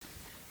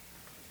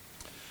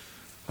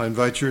I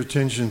invite your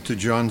attention to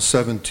John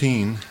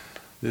 17.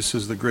 This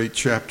is the great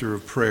chapter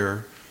of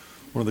prayer,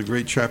 one of the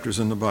great chapters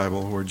in the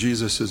Bible where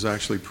Jesus is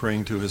actually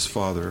praying to his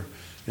Father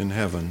in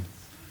heaven.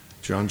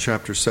 John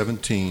chapter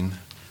 17.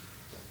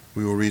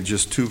 We will read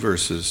just two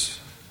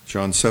verses.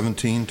 John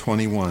 17,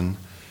 21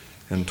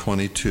 and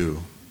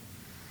 22.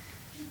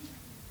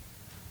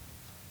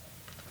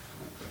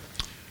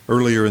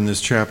 Earlier in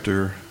this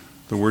chapter,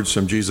 the words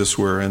from Jesus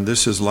were, "And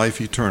this is life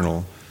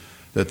eternal,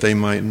 that they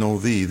might know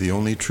thee, the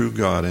only true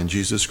God, and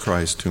Jesus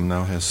Christ, whom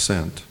thou hast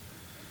sent."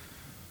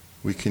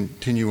 We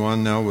continue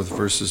on now with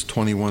verses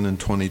 21 and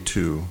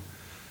 22.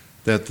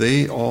 "That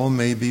they all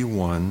may be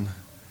one,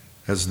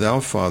 as thou,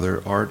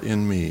 Father, art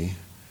in me,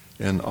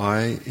 and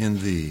I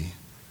in thee,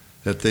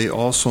 that they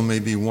also may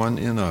be one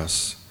in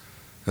us,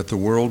 that the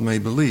world may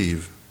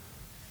believe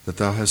that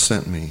thou hast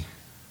sent me.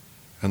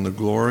 And the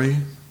glory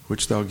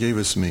which thou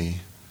gavest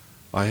me,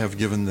 I have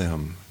given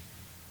them,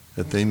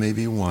 that they may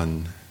be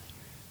one,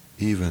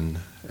 even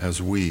as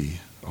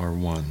we are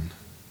one."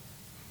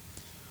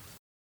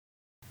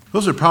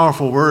 Those are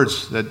powerful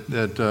words that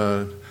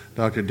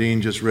Dr.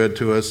 Dean just read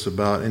to us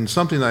about, and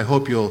something I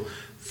hope you'll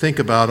think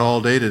about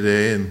all day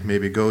today and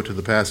maybe go to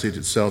the passage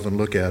itself and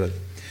look at it.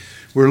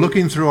 We're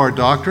looking through our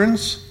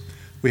doctrines.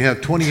 We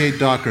have 28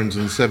 doctrines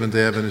in the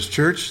Seventh-day Adventist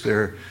Church.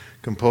 They're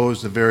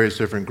composed of various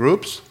different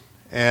groups,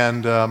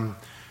 and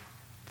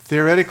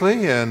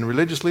theoretically and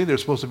religiously they're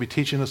supposed to be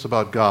teaching us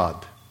about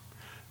God.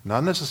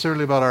 Not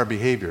necessarily about our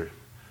behavior,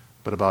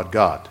 but about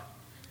God.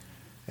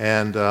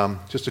 And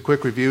just a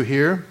quick review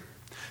here.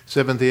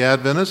 Seventh-day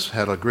Adventists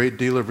had a great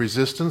deal of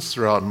resistance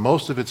throughout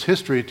most of its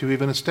history to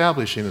even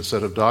establishing a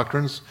set of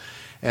doctrines.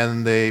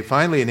 And they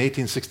finally, in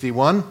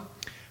 1861,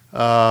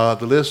 the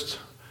list,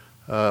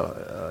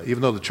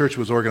 even though the church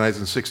was organized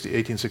in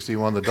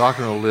 1861, the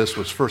doctrinal list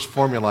was first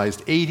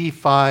formalized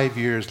 85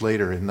 years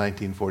later in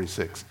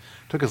 1946.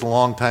 It took us a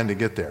long time to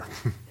get there.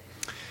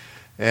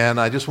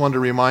 And I just wanted to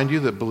remind you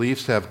that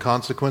beliefs have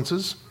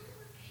consequences.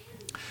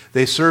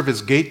 They serve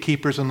as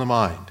gatekeepers in the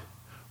mind.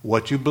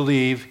 What you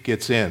believe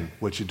gets in.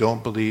 What you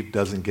don't believe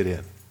doesn't get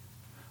in.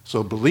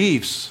 So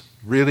beliefs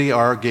really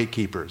are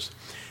gatekeepers.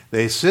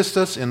 They assist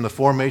us in the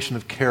formation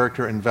of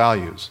character and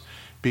values,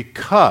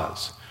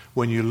 because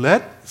when you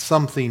let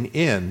something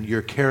in,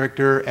 your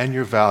character and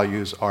your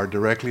values are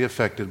directly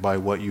affected by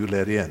what you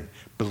let in.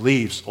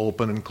 Beliefs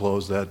open and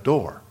close that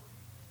door.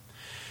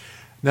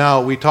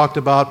 Now, we talked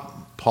about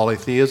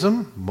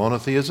polytheism,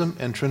 monotheism,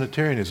 and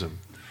Trinitarianism.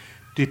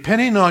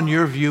 Depending on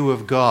your view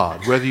of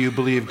God, whether you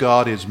believe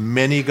God is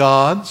many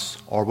gods,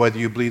 or whether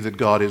you believe that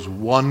God is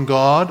one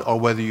God, or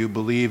whether you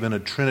believe in a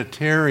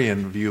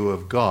Trinitarian view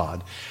of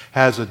God,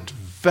 has a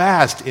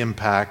vast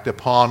impact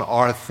upon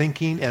our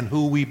thinking and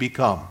who we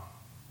become.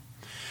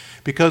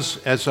 Because,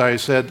 as I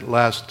said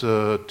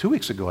 2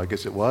 weeks ago, I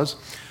guess it was,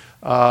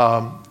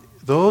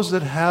 those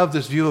that have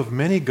this view of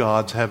many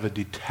gods have a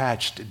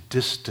detached,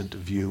 distant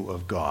view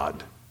of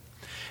God.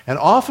 And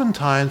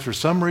oftentimes, for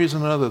some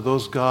reason or other,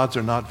 those gods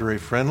are not very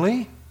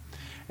friendly,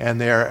 and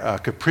they're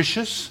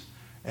capricious,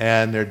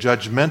 and they're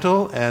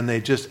judgmental, and they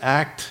just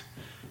act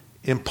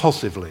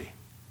impulsively.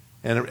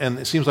 And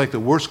it seems like the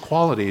worst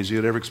qualities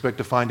you'd ever expect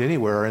to find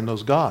anywhere are in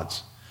those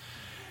gods.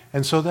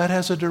 And so that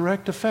has a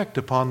direct effect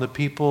upon the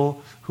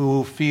people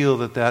who feel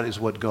that that is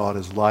what God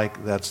is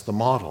like, that's the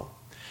model.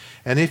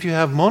 And if you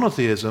have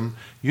monotheism,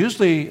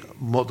 usually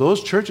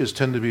those churches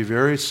tend to be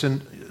very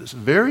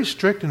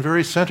strict and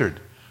very centered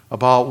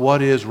about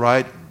what is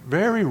right,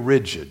 very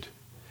rigid.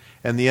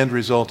 And the end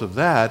result of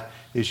that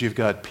is you've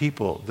got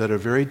people that are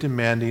very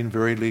demanding,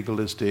 very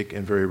legalistic,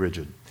 and very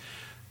rigid.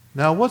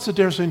 Now, what's the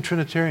difference between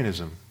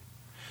Trinitarianism?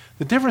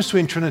 The difference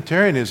between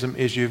Trinitarianism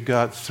is you've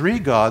got three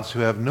gods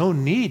who have no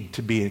need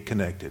to be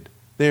connected.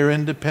 They are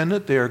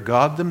independent. They are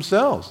God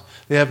themselves.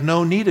 They have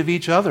no need of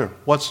each other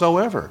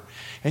whatsoever.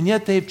 And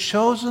yet they've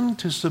chosen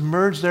to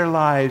submerge their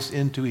lives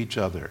into each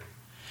other.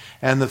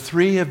 And the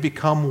three have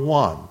become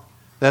one.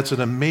 That's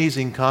an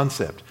amazing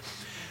concept.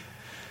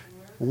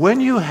 When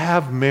you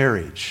have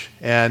marriage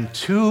and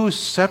two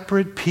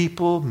separate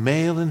people,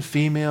 male and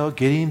female,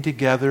 getting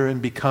together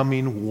and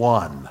becoming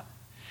one,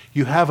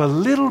 you have a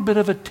little bit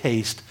of a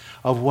taste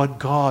of what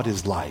God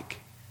is like.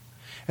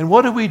 And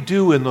what do we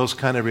do in those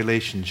kind of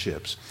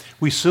relationships?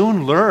 We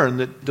soon learn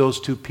that those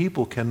two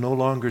people can no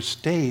longer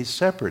stay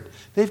separate.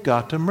 They've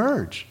got to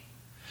merge.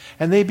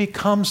 And they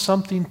become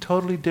something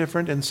totally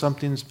different and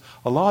something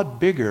a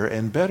lot bigger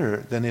and better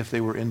than if they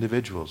were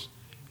individuals.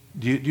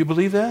 Do you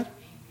believe that?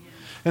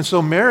 And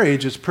so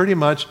marriage is pretty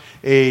much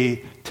a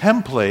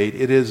template.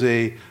 It is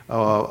a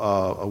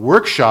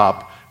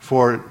workshop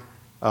for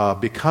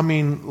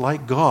becoming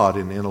like God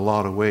in a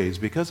lot of ways,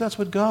 because that's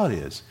what God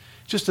is.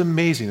 Just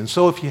amazing. And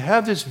so if you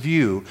have this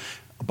view,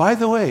 by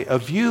the way, a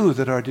view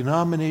that our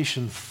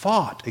denomination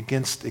fought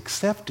against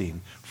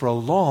accepting for a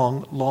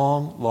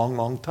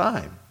long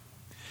time.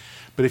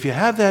 But if you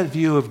have that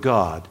view of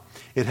God,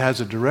 it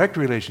has a direct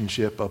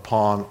relationship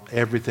upon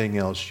everything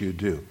else you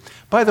do.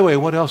 By the way,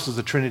 what else does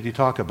the Trinity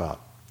talk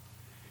about?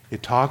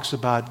 It talks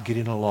about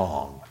getting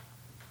along.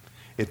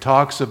 It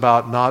talks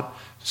about not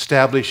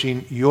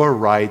establishing your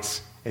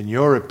rights and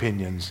your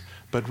opinions,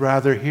 but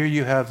rather here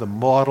you have the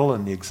model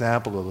and the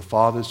example of the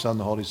Father, Son,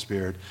 the Holy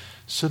Spirit,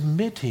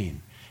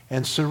 submitting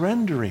and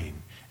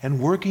surrendering and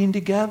working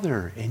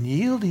together and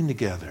yielding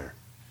together.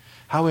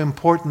 How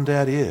important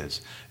that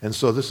is. And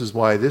so this is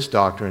why this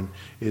doctrine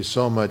is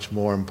so much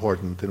more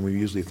important than we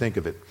usually think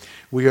of it.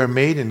 We are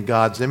made in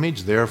God's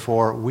image,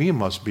 therefore we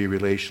must be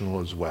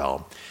relational as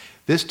well.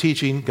 This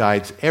teaching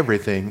guides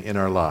everything in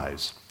our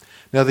lives.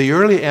 Now, the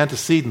early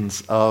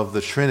antecedents of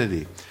the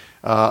Trinity,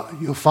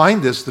 you'll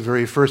find this, the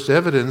very first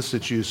evidence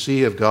that you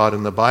see of God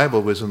in the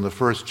Bible was in the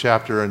first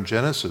chapter in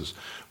Genesis,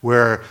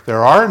 where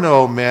there are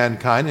no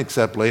mankind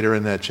except later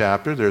in that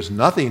chapter. There's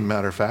nothing,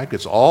 matter of fact,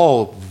 it's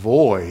all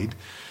void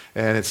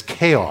and it's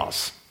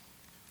chaos.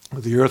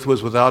 The earth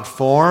was without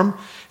form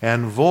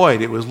and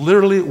void. It was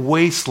literally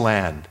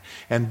wasteland.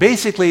 And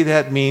basically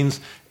that means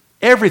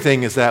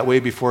everything is that way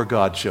before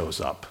God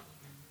shows up.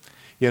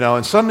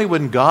 And suddenly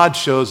when God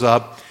shows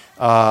up,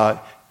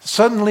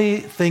 suddenly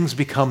things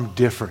become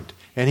different.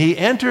 And he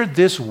entered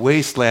this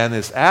wasteland,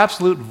 this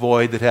absolute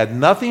void that had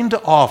nothing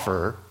to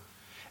offer,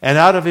 and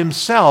out of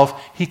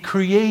himself, he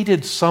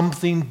created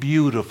something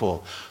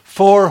beautiful.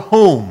 For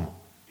whom?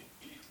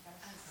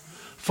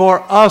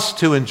 For us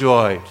to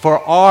enjoy.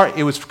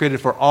 It was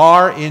created for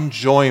our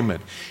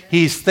enjoyment.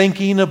 He's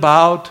thinking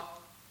about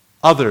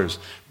others.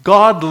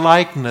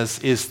 God-likeness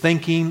is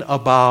thinking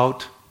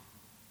about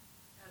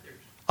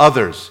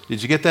others.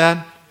 Did you get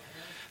that?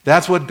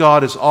 That's what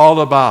God is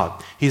all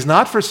about. He's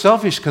not for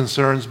selfish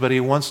concerns, but he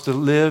wants to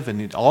live,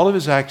 and all of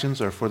his actions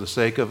are for the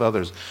sake of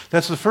others.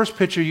 That's the first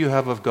picture you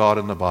have of God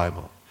in the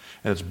Bible.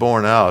 And it's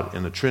borne out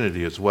in the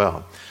Trinity as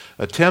well.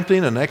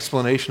 Attempting an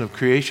explanation of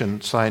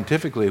creation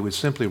scientifically would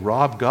simply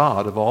rob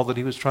God of all that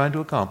he was trying to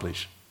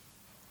accomplish.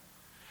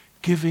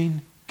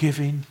 Giving,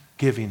 giving,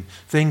 giving.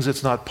 Things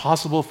that's not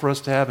possible for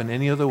us to have in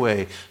any other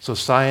way. So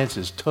science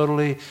is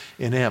totally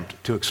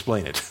inept to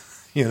explain it,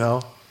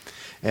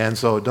 And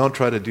so don't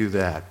try to do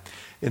that.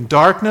 And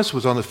darkness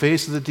was on the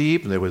face of the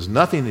deep, and there was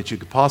nothing that you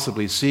could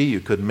possibly see. You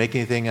couldn't make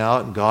anything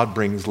out, and God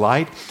brings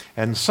light.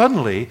 And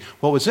suddenly,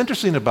 what was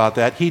interesting about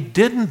that, he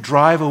didn't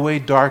drive away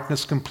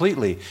darkness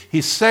completely. He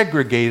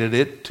segregated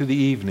it to the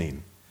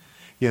evening,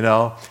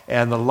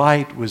 and the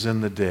light was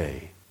in the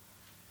day.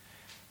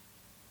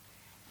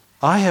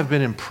 I have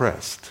been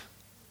impressed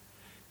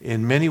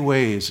in many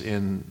ways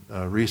in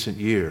recent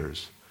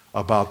years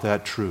about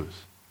that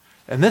truth.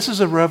 And this is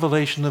a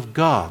revelation of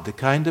God, the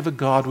kind of a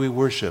God we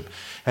worship.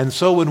 And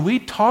so when we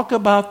talk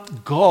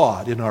about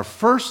God in our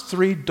first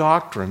 3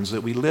 doctrines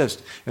that we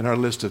list in our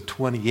list of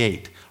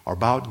 28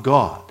 about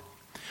God,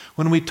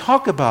 when we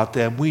talk about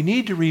them, we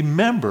need to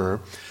remember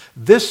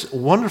this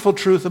wonderful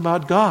truth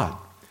about God,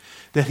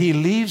 that he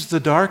leaves the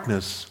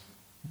darkness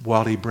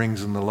while he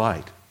brings in the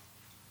light.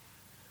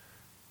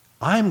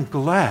 I'm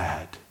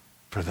glad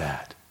for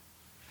that,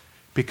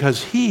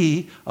 because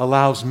he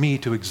allows me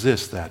to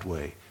exist that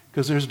way.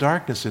 Because there's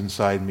darkness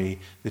inside me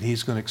that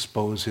he's going to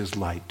expose his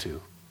light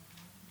to.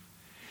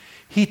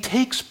 He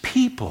takes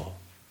people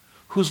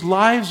whose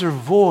lives are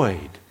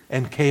void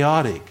and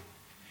chaotic,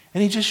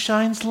 and he just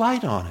shines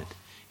light on it.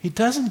 He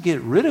doesn't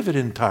get rid of it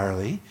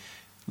entirely.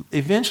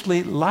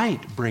 Eventually,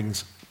 light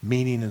brings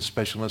meaning and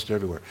specialness to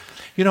everywhere.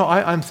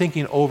 I'm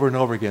thinking over and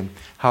over again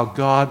how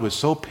God was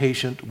so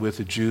patient with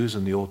the Jews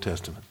in the Old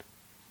Testament.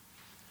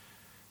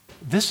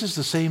 This is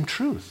the same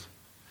truth,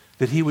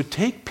 that he would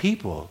take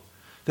people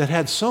that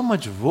had so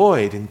much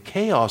void and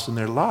chaos in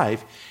their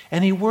life,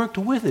 and he worked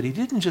with it. He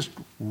didn't just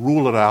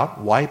rule it out,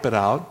 wipe it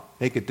out,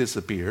 make it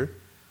disappear.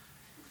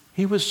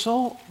 He was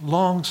so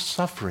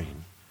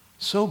long-suffering,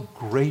 so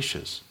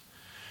gracious.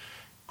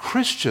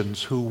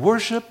 Christians who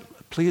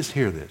worship, please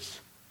hear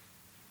this,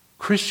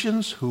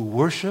 Christians who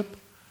worship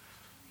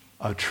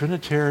a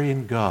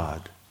Trinitarian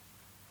God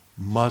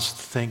must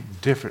think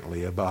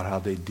differently about how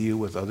they deal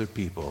with other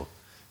people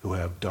who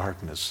have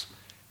darkness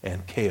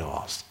and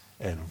chaos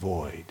and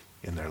void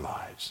in their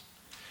lives.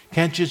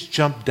 Can't just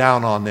jump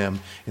down on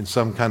them in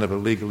some kind of a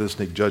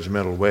legalistic,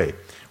 judgmental way.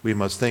 We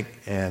must think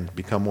and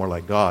become more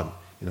like God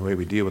in the way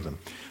we deal with them.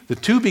 The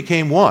two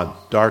became one.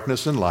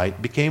 Darkness and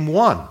light became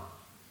one.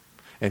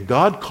 And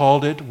God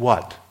called it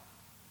what?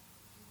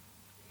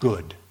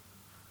 Good.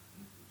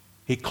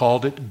 He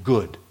called it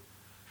good.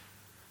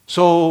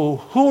 So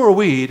who are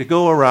we to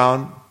go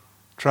around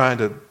trying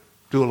to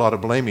do a lot of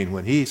blaming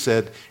when he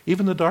said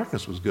even the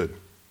darkness was good?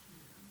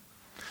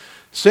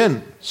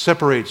 Sin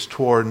separates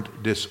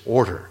toward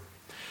disorder.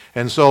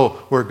 And so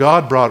where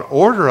God brought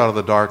order out of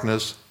the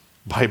darkness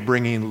by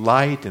bringing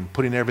light and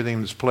putting everything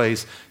in its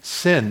place,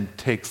 sin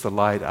takes the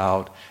light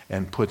out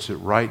and puts it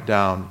right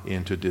down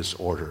into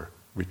disorder,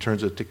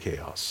 returns it to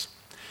chaos.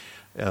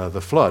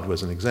 The flood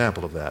was an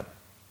example of that.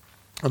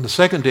 On the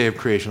second day of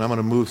creation, I'm going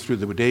to move through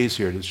the days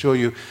here to show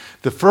you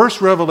the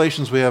first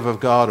revelations we have of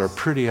God are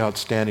pretty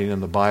outstanding in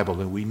the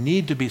Bible, and we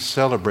need to be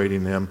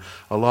celebrating them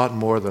a lot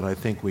more than I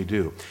think we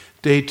do.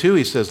 Day 2,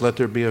 he says, let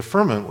there be a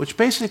firmament, which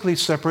basically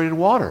separated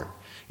water.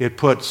 It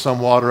put some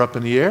water up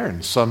in the air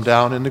and some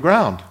down in the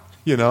ground.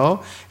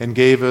 and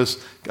gave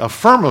us a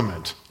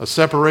firmament, a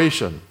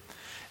separation.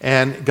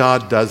 And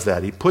God does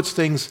that. He puts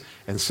things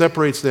and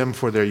separates them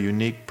for their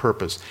unique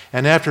purpose.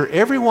 And after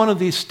every one of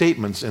these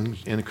statements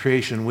in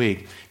Creation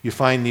Week, you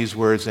find these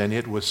words, and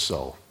it was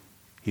so.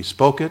 He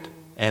spoke it,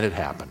 and it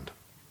happened.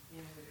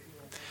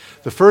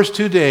 The first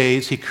 2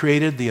 days, he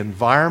created the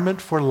environment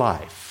for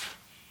life.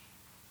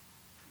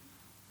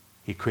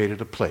 He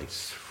created a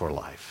place for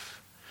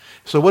life.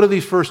 So what do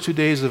these first 2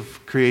 days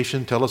of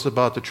creation tell us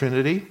about the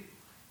Trinity?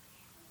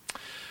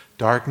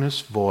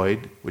 Darkness,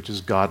 void, which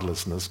is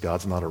godlessness,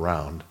 God's not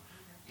around.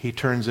 He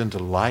turns into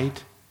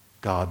light,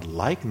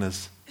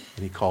 God-likeness,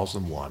 and he calls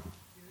them one.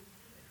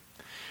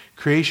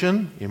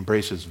 Creation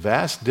embraces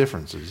vast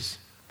differences.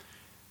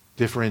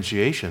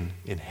 Differentiation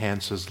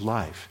enhances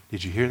life.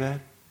 Did you hear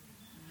that?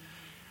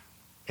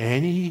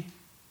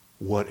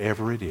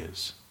 Whatever it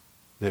is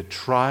that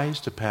tries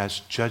to pass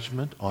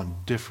judgment on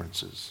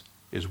differences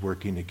is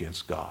working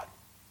against God.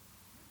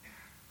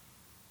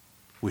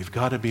 We've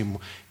got to be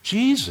more.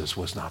 Jesus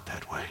was not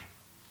that way.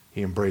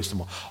 He embraced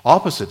them all.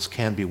 Opposites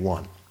can be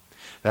one.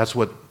 That's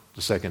what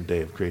the second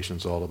day of creation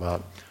is all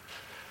about.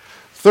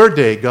 Third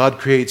day, God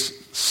creates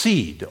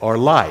seed or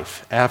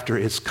life after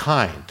its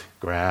kind.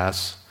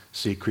 Grass,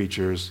 sea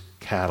creatures,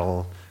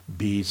 cattle,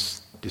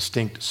 beasts,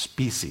 distinct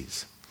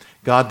species.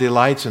 God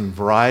delights in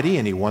variety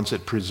and he wants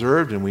it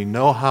preserved, and we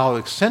know how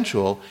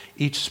essential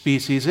each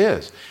species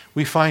is.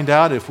 We find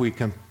out if we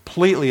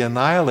completely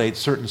annihilate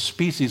certain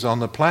species on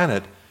the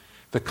planet,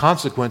 the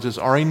consequences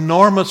are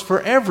enormous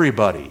for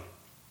everybody.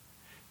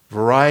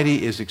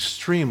 Variety is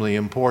extremely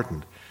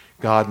important.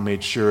 God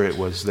made sure it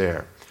was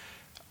there.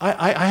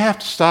 I have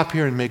to stop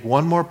here and make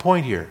one more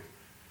point here.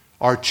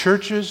 Are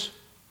churches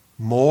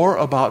more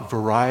about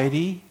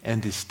variety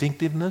and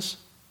distinctiveness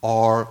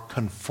or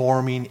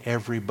conforming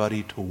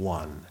everybody to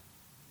one?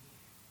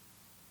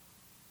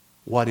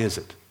 What is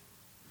it?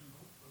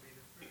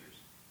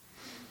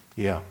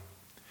 Yeah.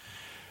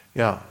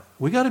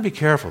 We got to be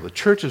careful. The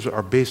churches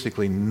are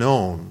basically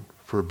known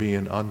for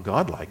being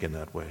ungodlike in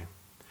that way.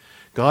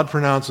 God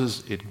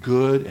pronounces it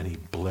good and he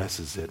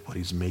blesses it, what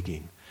he's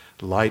making.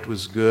 Light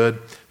was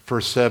good.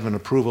 First 7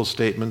 approval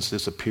statements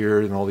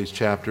disappeared in all these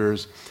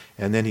chapters.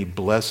 And then he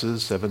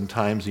blesses 7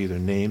 times, either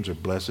names or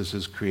blesses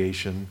his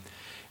creation.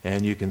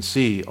 And you can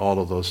see all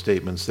of those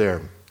statements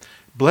there.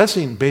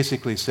 Blessing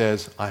basically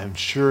says, I'm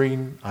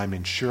ensuring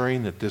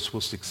that this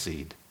will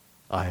succeed.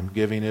 I am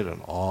giving it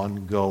an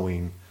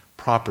ongoing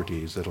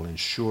properties that will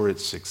ensure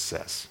its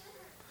success.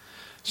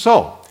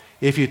 So,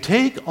 if you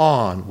take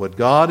on what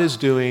God is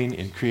doing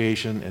in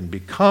creation and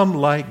become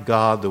like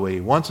God the way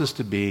he wants us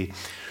to be,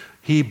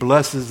 he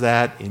blesses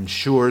that,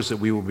 ensures that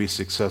we will be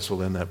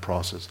successful in that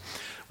process.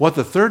 What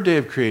the third day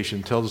of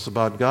creation tells us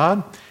about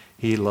God,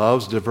 he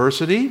loves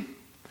diversity.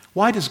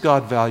 Why does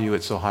God value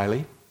it so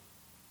highly?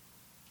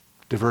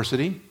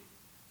 Diversity?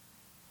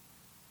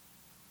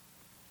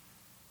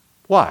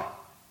 Why?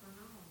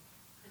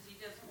 Because he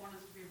doesn't want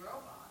us to be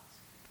robots.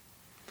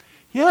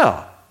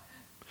 Yeah.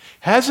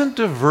 Hasn't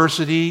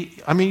diversity,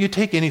 you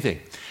take anything.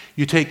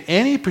 You take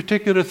any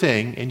particular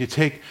thing and you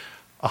take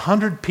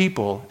 100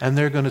 people and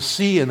they're going to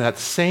see in that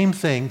same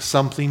thing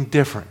something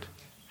different.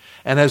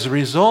 And as a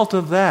result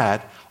of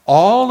that,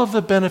 all of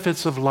the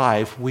benefits of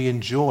life we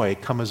enjoy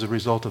come as a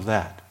result of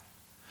that.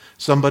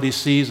 Somebody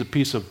sees a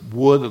piece of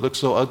wood that looks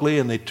so ugly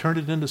and they turn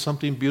it into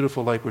something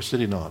beautiful like we're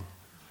sitting on.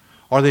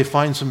 Or they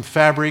find some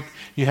fabric.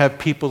 You have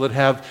people that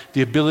have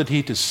the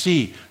ability to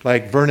see,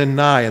 like Vernon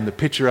Nye in the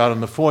picture out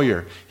in the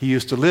foyer. He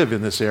used to live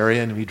in this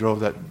area and he drew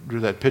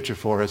that picture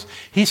for us.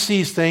 He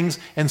sees things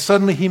and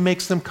suddenly he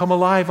makes them come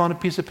alive on a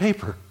piece of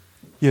paper.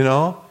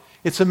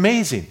 It's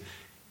amazing.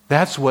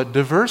 That's what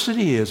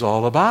diversity is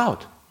all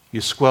about. You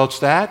squelch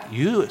that,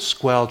 you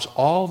squelch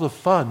all the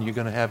fun you're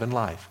going to have in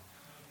life.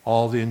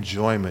 All the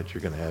enjoyment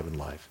you're going to have in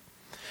life.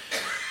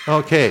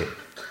 Okay,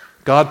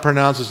 God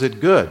pronounces it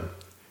good.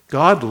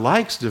 God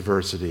likes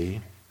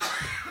diversity.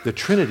 The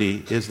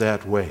Trinity is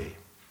that way.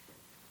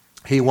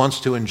 He wants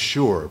to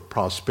ensure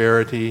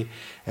prosperity.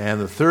 And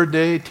the third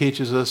day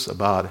teaches us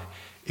about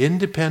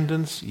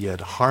independence yet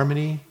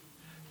harmony.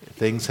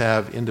 Things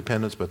have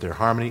independence, but they're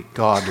harmony.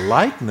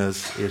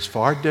 God-likeness is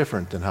far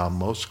different than how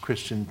most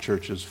Christian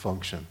churches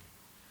function.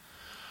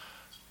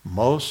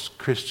 Most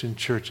Christian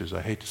churches,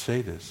 I hate to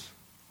say this,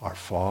 are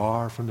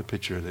far from the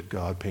picture that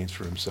God paints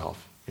for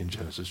himself in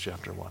Genesis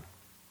chapter 1.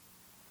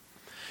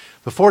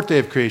 The fourth day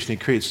of creation, he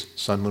creates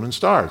sun, moon, and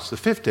stars. The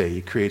fifth day,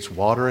 he creates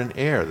water and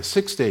air. The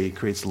sixth day, he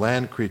creates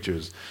land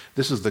creatures.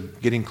 This is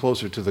getting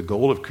closer to the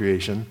goal of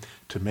creation,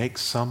 to make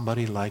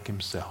somebody like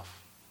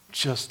himself,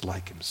 just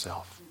like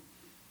himself.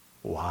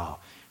 Wow.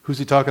 Who's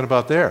he talking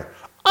about there?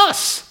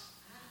 Us!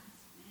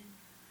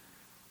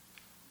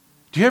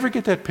 Do you ever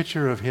get that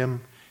picture of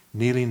him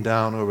kneeling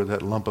down over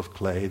that lump of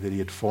clay that he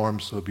had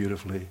formed so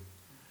beautifully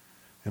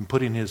and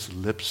putting his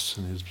lips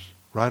and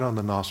right on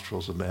the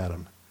nostrils of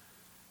Adam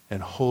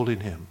and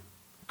holding him,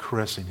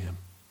 caressing him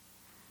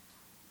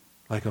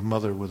like a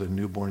mother with a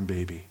newborn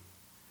baby?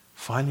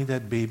 Finally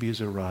that baby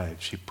has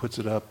arrived. She puts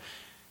it up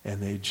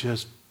and they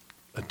just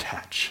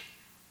attach.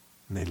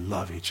 and they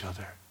love each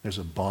other. There's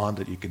a bond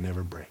that you can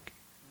never break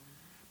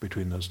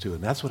between those two.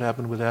 And that's what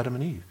happened with Adam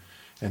and Eve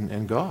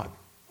and God.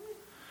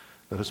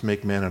 Let us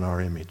make man in our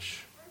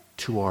image,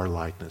 to our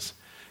likeness.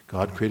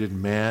 God created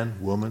man,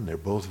 woman. They're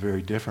both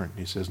very different.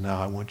 He says,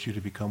 now I want you to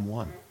become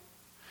one.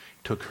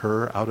 Took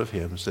her out of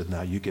him and said,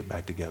 now you get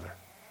back together.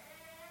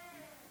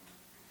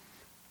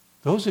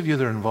 Those of you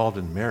that are involved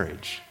in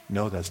marriage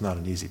know that's not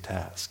an easy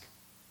task.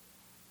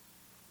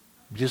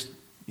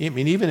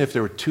 Even if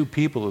there were two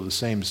people of the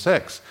same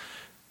sex,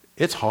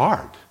 it's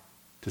hard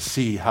to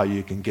see how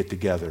you can get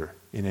together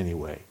in any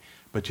way.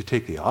 But you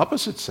take the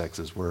opposite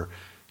sexes where,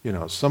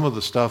 some of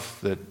the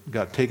stuff that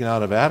got taken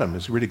out of Adam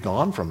is really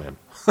gone from him.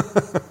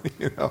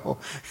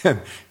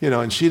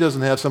 And she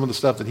doesn't have some of the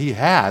stuff that he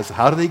has.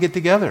 How do they get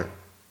together?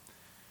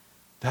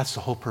 That's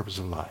the whole purpose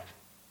of life.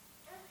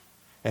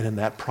 And in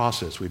that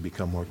process, we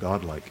become more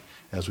godlike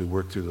as we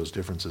work through those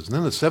differences. And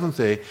then the seventh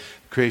day,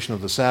 creation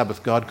of the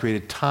Sabbath, God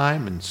created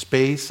time and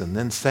space and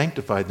then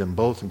sanctified them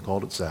both and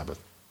called it Sabbath.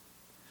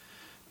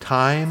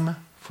 Time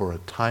for a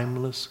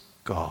timeless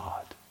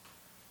God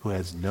who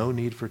has no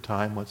need for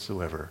time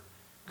whatsoever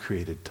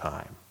created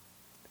time.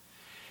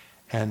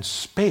 And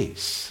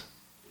space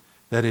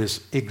that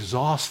is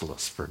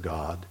exhaustless for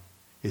God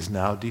is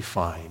now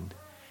defined,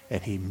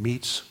 and he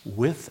meets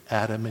with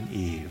Adam and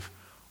Eve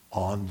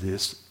on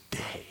this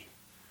day.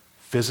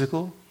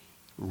 Physical,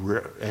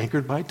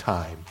 anchored by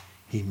time,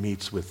 he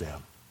meets with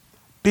them.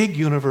 Big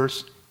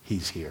universe,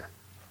 he's here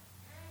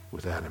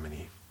with Adam and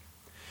Eve.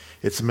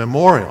 It's a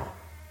memorial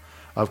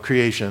of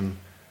creation,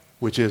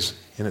 which is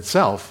in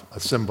itself a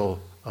symbol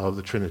of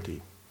the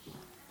Trinity.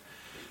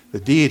 The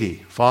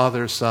deity,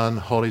 Father, Son,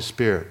 Holy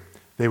Spirit,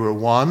 they were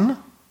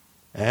one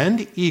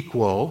and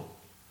equal,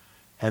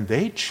 and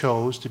they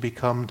chose to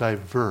become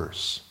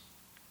diverse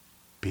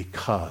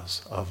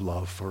because of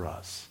love for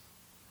us.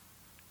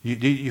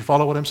 You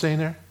follow what I'm saying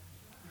there?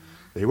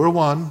 They were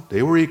one,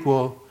 they were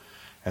equal,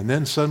 and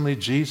then suddenly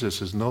Jesus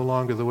is no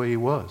longer the way he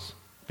was,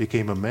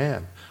 became a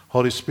man.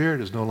 Holy Spirit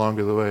is no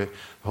longer the way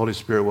the Holy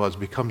Spirit was,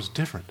 becomes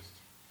different.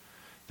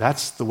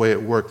 That's the way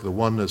it worked, the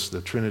oneness,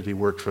 the Trinity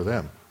worked for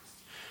them.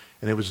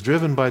 And it was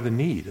driven by the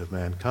need of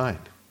mankind.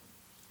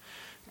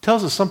 It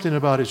tells us something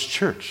about his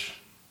church.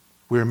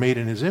 We are made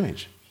in his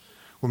image.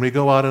 When we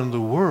go out into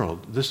the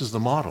world, this is the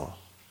model.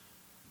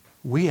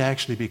 We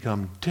actually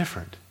become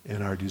different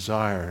in our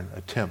desire and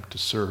attempt to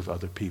serve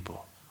other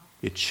people.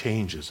 It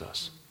changes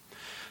us.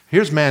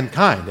 Here's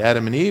mankind.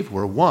 Adam and Eve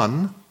were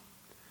one.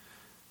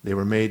 They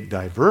were made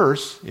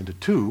diverse into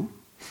two,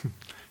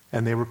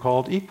 and they were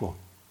called equal.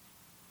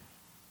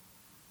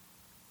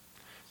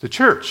 The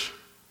church,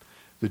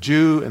 the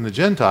Jew and the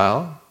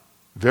Gentile,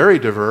 very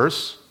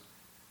diverse,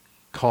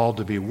 called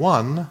to be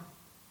one,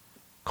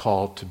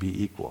 called to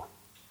be equal.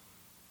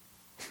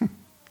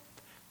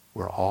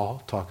 We're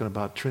all talking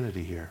about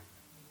Trinity here.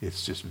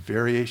 It's just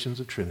variations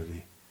of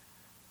Trinity.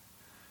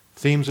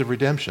 Themes of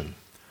redemption.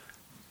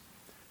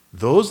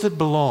 Those that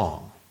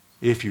belong,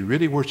 if you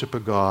really worship a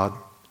God,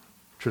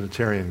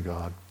 Trinitarian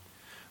God,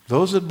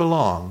 those that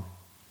belong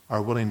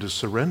are willing to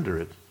surrender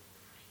it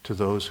to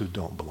those who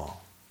don't belong.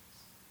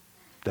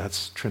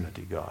 That's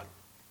Trinity God.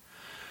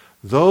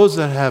 Those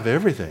that have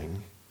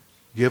everything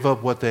give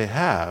up what they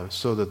have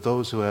so that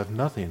those who have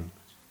nothing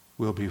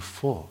will be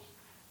full.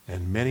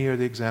 And many are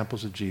the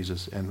examples of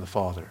Jesus and the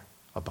Father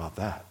about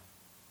that.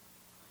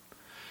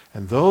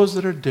 And those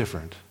that are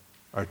different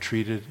are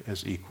treated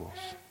as equals.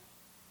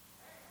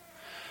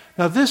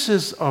 Now this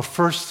is our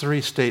first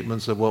three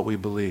statements of what we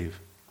believe.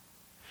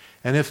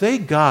 And if they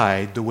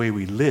guide the way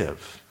we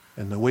live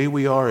and the way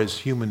we are as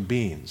human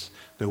beings,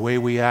 the way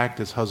we act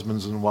as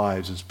husbands and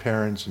wives, as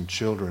parents and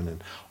children,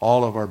 and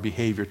all of our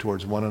behavior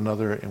towards one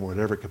another in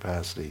whatever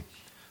capacity,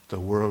 the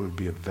world would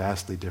be a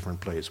vastly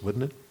different place,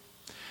 wouldn't it?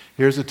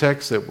 Here's a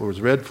text that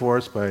was read for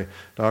us by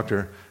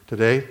Dr.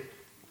 today,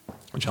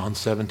 John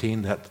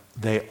 17, that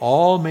they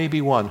all may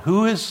be one.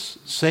 Who is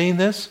saying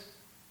this?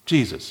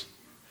 Jesus.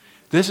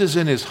 This is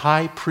in his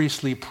high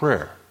priestly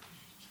prayer.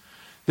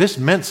 This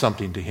meant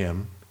something to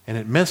him, and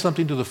it meant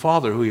something to the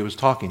Father who he was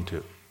talking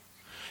to.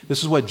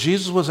 This is what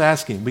Jesus was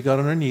asking. We got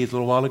on our knees a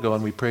little while ago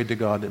and we prayed to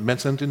God. It meant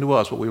something to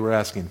us, what we were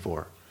asking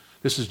for.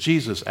 This is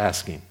Jesus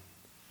asking.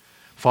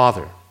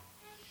 Father,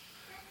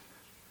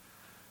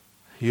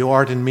 you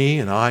art in me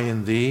and I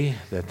in thee,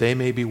 that they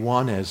may be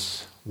one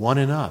as one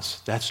in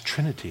us. That's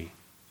Trinity,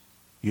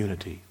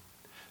 unity.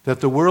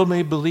 That the world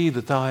may believe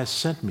that thou hast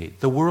sent me.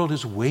 The world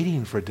is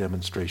waiting for a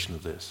demonstration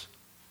of this.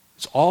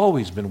 It's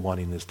always been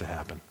wanting this to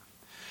happen.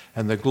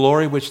 And the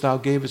glory which thou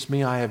gavest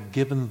me, I have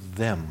given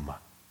them,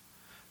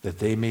 that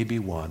they may be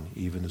one,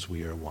 even as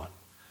we are one.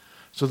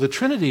 So the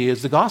Trinity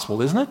is the gospel,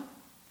 isn't it?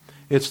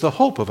 It's the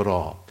hope of it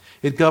all.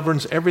 It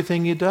governs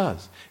everything he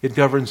does. It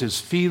governs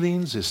his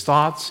feelings, his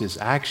thoughts, his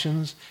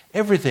actions.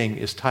 Everything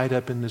is tied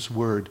up in this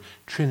word,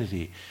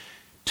 Trinity.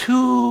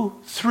 2,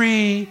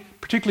 3,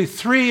 particularly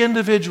 3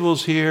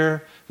 individuals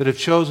here that have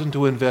chosen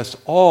to invest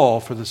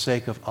all for the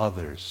sake of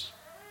others.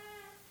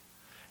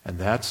 And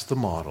that's the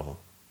model.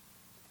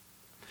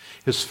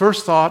 His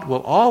first thought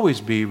will always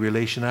be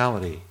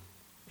relationality.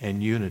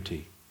 and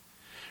unity.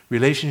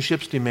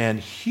 Relationships demand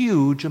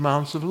huge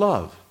amounts of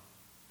love.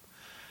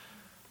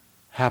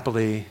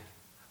 Happily,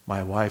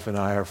 my wife and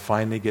I are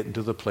finally getting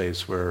to the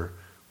place where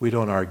we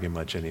don't argue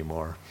much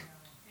anymore.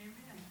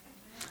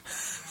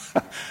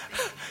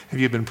 Have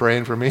you been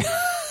praying for me?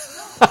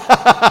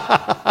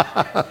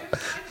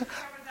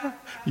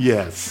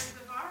 Yes.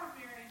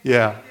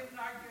 Yeah.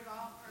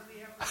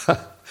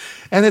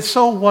 And it's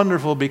so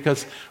wonderful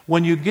because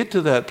when you get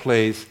to that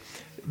place,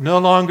 no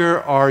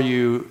longer are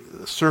you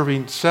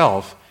serving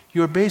self,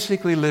 you're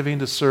basically living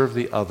to serve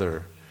the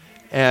other.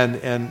 And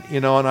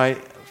I,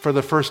 for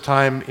the first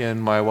time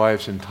in my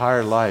wife's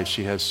entire life,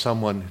 she has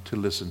someone to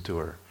listen to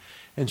her.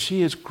 And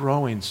she is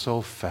growing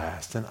so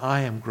fast, and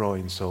I am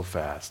growing so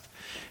fast.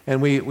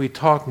 And we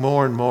talk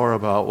more and more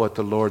about what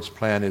the Lord's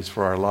plan is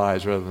for our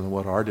lives rather than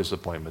what our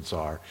disappointments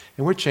are.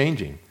 And we're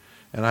changing.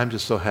 And I'm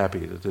just so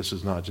happy that this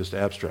is not just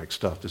abstract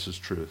stuff. This is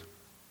truth.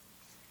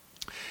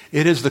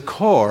 It is the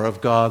core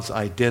of God's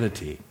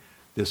identity,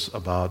 this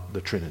about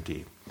the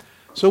Trinity.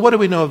 So what do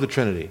we know of the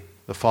Trinity?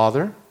 The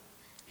Father,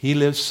 He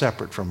lives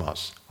separate from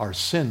us. Our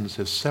sins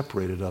have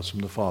separated us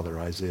from the Father,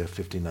 Isaiah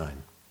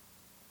 59.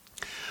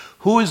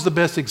 Who is the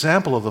best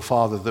example of the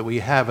Father that we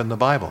have in the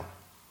Bible?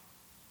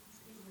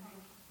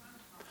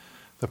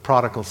 The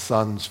prodigal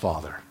son's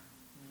father.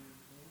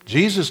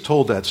 Jesus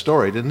told that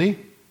story, didn't he?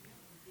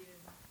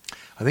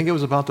 I think it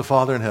was about the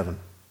Father in heaven.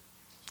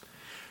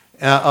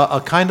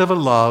 A kind of a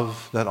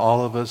love that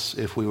all of us,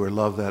 if we were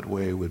loved that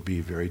way, would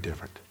be very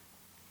different.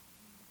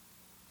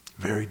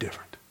 Very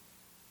different.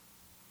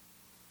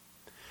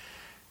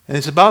 And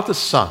it's about the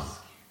Son,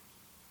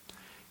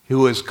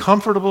 who is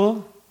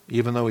comfortable,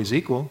 even though He's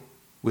equal,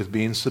 with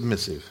being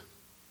submissive,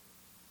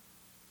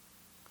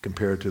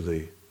 compared to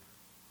the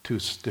two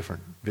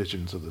different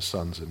visions of the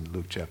sons in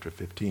Luke chapter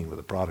 15 with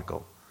the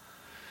prodigal.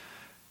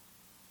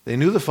 They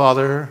knew the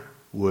Father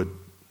would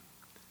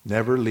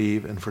never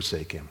leave and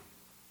forsake him.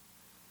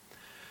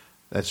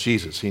 That's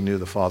Jesus. He knew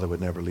the Father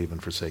would never leave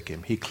and forsake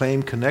him. He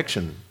claimed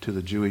connection to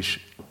the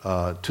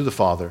to the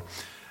Father.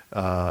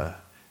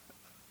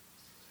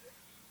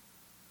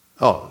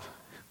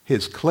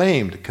 His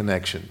claimed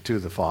connection to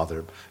the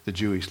Father, the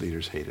Jewish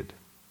leaders hated.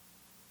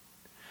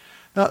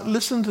 Now,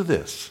 listen to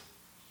this.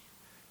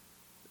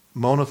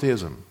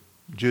 Monotheism,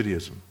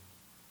 Judaism,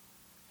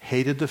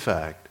 hated the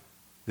fact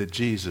that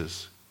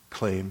Jesus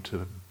claimed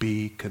to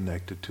be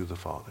connected to the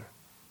Father.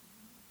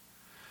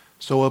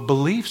 So a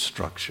belief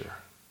structure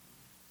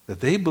that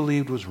they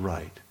believed was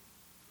right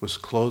was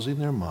closing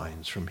their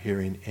minds from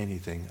hearing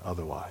anything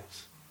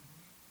otherwise.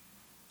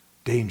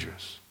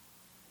 Dangerous.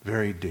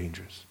 Very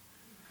dangerous.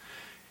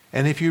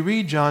 And if you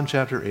read John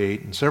chapter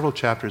 8 and several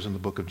chapters in the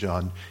book of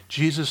John,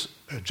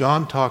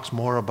 John talks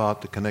more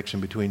about the connection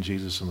between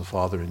Jesus and the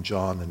Father in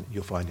John than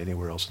you'll find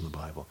anywhere else in the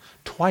Bible.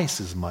 Twice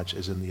as much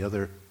as in the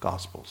other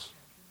Gospels.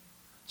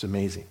 It's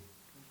amazing.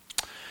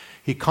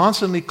 He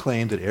constantly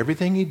claimed that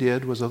everything he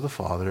did was of the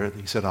Father.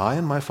 He said, I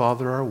and my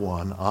Father are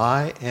one.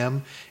 I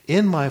am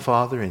in my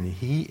Father, and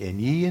he and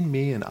ye in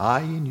me, and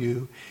I in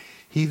you.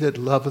 He that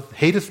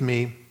hateth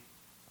me,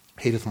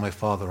 hateth my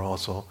Father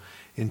also.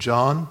 In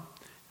John,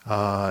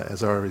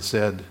 as I already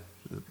said,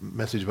 the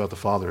message about the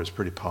Father is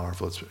pretty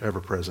powerful. It's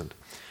ever present.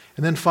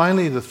 And then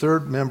finally, the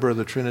third member of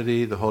the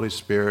Trinity, the Holy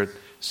Spirit,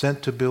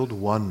 sent to build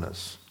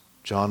oneness.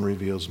 John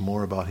reveals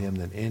more about him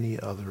than any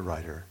other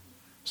writer.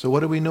 So what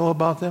do we know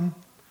about them?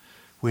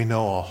 We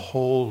know a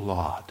whole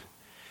lot.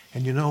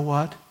 And you know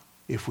what?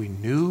 If we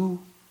knew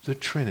the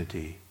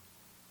Trinity,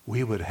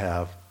 we would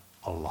have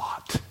a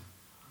lot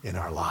in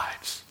our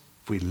lives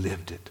if we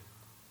lived it.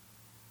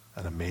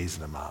 An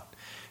amazing amount.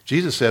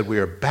 Jesus said we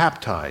are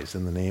baptized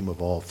in the name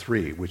of all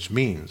three, which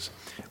means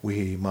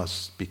we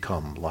must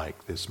become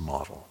like this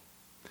model.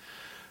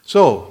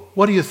 So,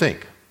 what do you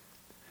think?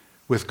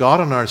 With God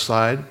on our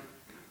side,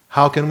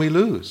 how can we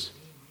lose?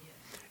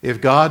 If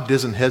God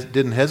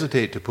didn't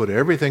hesitate to put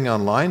everything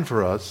online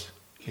for us,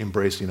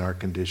 embracing our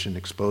condition,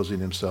 exposing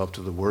himself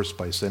to the worst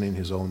by sending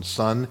his own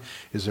Son,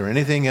 is there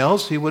anything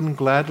else he wouldn't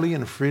gladly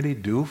and freely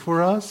do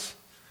for us?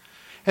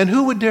 And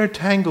who would dare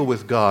tangle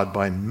with God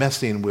by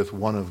messing with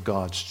one of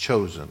God's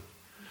chosen?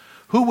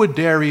 Who would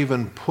dare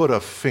even point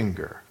a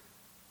finger?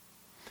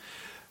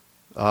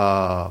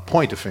 The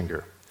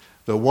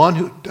one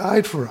who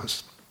died for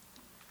us,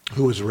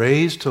 who was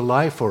raised to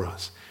life for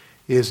us,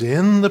 is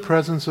in the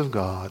presence of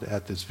God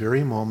at this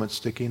very moment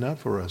sticking up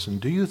for us.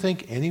 And do you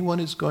think anyone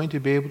is going to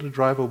be able to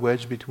drive a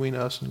wedge between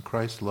us and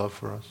Christ's love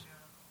for us?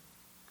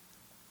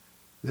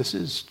 This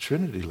is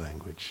Trinity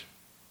language.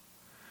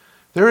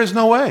 There is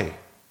no way.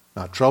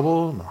 Not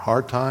trouble, nor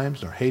hard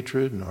times, nor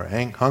hatred, nor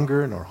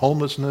hunger, nor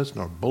homelessness,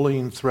 nor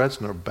bullying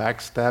threats, nor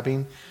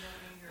backstabbing.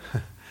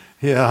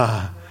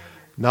 Yeah.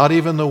 Not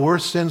even the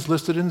worst sins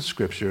listed in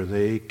Scripture.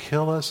 They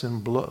kill us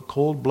in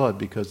cold blood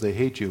because they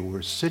hate you.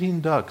 We're sitting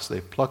ducks.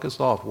 They pluck us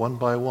off one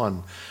by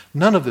one.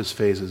 None of this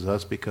phases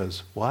us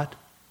because what?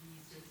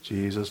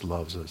 Jesus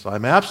loves us.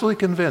 I'm absolutely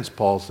convinced,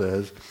 Paul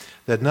says,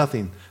 that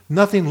nothing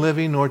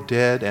living or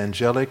dead,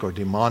 angelic or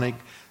demonic,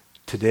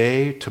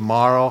 today,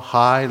 tomorrow,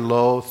 high,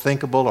 low,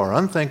 thinkable or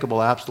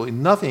unthinkable, absolutely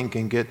nothing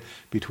can get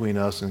between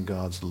us and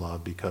God's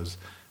love because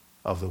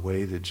of the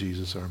way that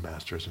Jesus, our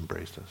Master, has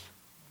embraced us.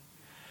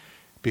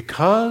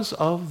 Because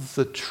of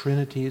the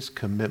Trinity's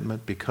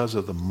commitment, because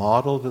of the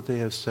model that they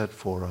have set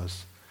for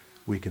us,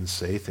 we can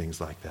say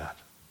things like that.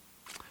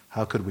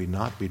 How could we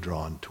not be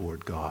drawn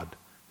toward God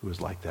who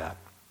is like that?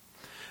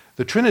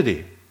 The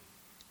Trinity,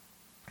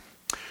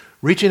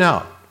 reaching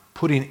out,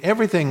 putting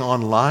everything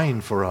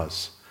online for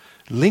us,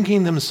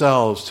 linking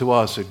themselves to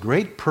us at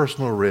great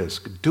personal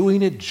risk,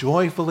 doing it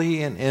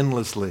joyfully and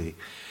endlessly,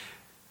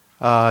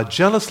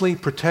 jealously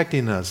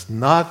protecting us,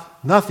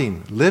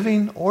 nothing,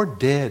 living or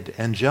dead,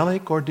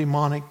 angelic or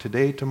demonic,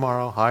 today,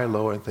 tomorrow, high,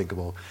 low,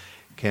 unthinkable,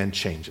 can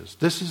change us.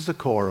 This is the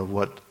core of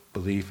what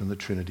belief in the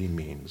Trinity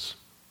means.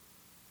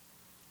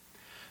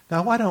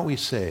 Now, why don't we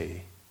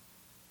say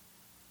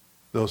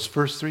those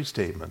first three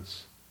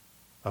statements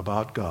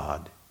about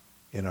God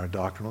in our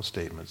doctrinal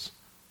statements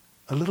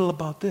a little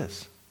about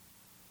this?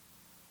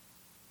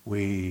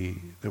 The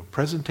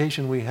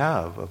presentation we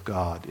have of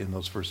God in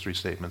those first three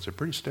statements are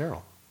pretty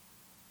sterile.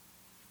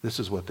 This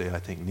is what they, I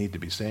think, need to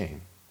be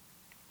saying.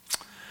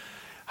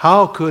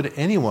 How could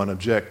anyone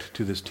object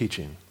to this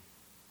teaching?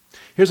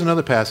 Here's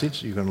another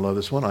passage. You're going to love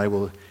this one. I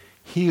will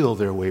heal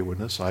their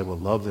waywardness. I will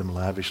love them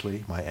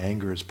lavishly. My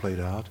anger is played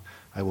out.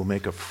 I will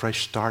make a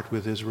fresh start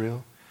with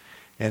Israel.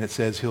 And it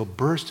says, he'll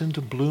burst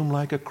into bloom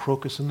like a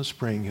crocus in the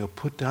spring. He'll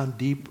put down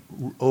deep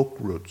oak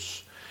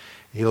roots.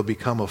 He'll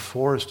become a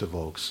forest of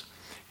oaks.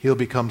 He'll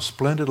become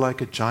splendid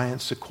like a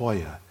giant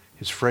sequoia,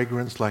 his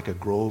fragrance like a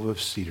grove of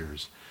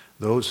cedars.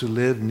 Those who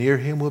live near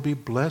him will be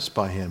blessed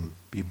by him,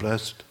 be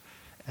blessed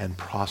and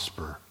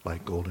prosper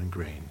like golden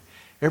grain.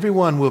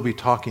 Everyone will be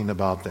talking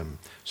about them,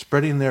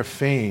 spreading their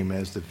fame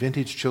as the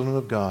vintage children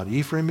of God.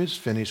 Ephraim is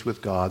finished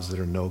with gods that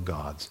are no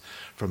gods.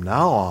 From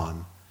now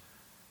on,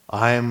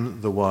 I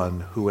am the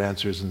one who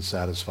answers and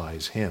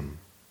satisfies him.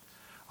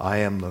 I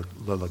am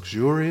the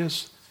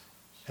luxurious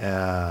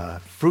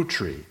fruit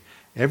tree.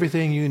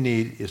 Everything you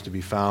need is to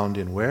be found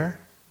in where?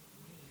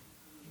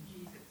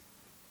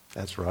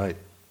 That's right.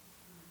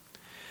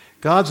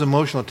 God's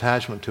emotional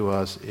attachment to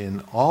us in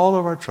all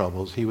of our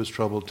troubles, he was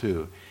troubled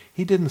too.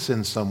 He didn't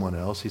send someone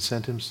else. He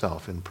sent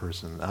himself in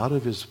person. Out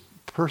of his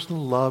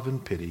personal love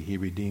and pity, he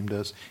redeemed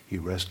us. He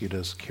rescued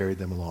us, carried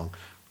them along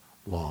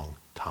long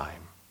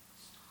time.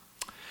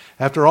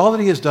 After all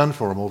that he has done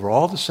for him over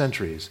all the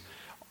centuries,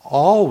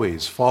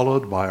 always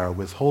followed by our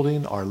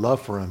withholding our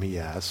love for him, he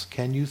asks,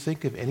 can you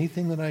think of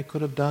anything that I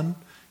could have done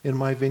in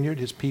my vineyard,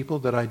 his people,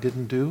 that I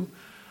didn't do?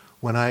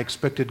 When I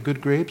expected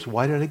good grapes,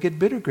 why did I get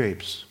bitter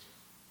grapes?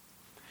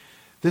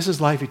 This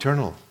is life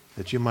eternal,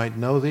 that you might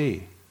know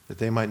thee, that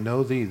they might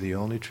know thee, the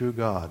only true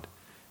God,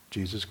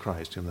 Jesus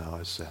Christ, whom thou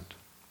hast sent.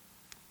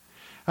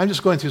 I'm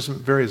just going through some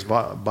various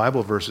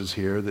Bible verses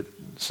here that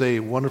say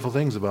wonderful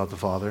things about the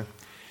Father.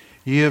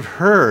 Ye have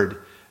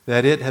heard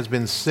that it has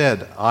been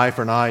said, eye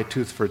for an eye,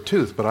 tooth for a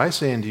tooth. But I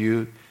say unto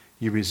you,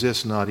 ye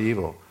resist not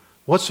evil.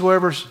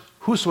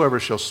 Whosoever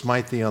shall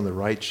smite thee on the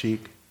right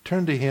cheek,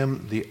 turn to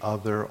him the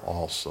other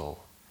also.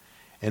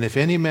 And if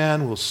any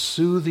man will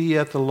sue thee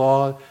at the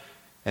law,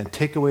 and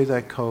take away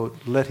thy coat,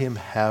 let him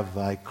have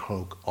thy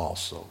cloak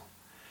also.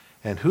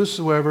 And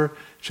whosoever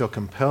shall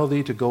compel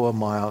thee to go a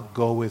mile,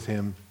 go with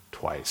him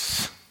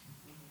twice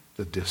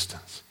the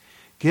distance.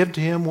 Give to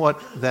him what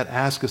that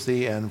asketh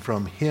thee, and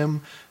from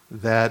him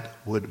that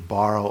would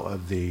borrow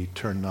of thee,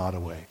 turn not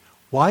away.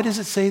 Why does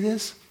it say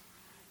this?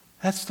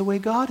 That's the way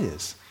God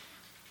is.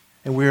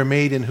 And we are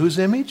made in whose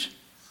image?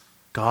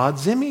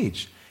 God's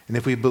image. And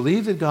if we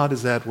believe that God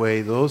is that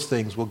way, those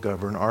things will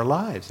govern our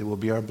lives. It will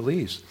be our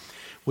beliefs.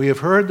 We have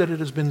heard that it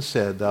has been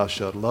said, thou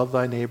shalt love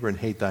thy neighbor and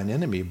hate thine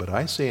enemy, but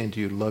I say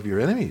unto you, love your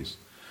enemies.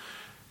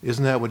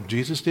 Isn't that what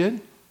Jesus did?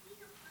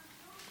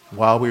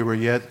 While we were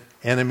yet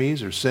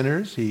enemies or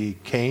sinners, he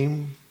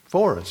came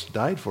for us,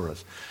 died for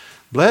us.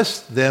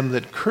 Bless them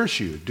that curse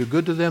you, do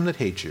good to them that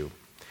hate you,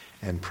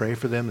 and pray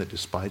for them that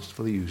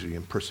despitefully use you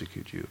and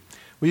persecute you.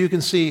 Well, you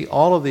can see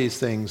all of these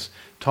things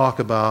talk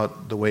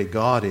about the way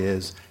God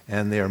is,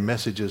 and they are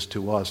messages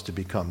to us to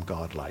become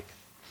godlike.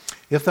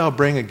 If thou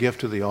bring a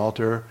gift to the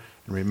altar,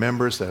 and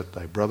remembers that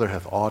thy brother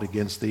hath aught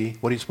against thee,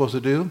 what are you supposed to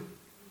do?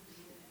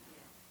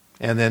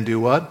 And then do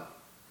what?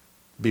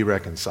 Be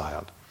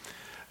reconciled.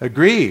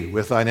 Agree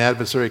with thine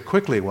adversary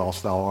quickly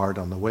whilst thou art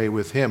on the way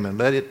with him, and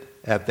let it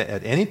lest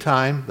at any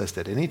time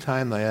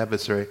thy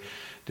adversary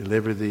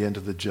deliver thee unto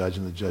the judge,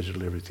 and the judge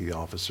deliver thee to the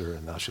officer,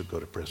 and thou shalt go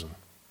to prison.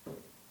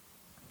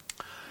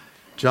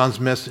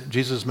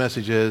 Jesus'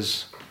 message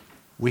is,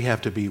 we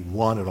have to be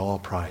one at all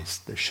price.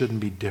 There shouldn't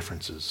be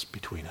differences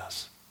between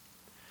us.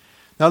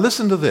 Now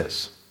listen to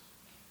this.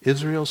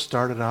 Israel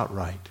started out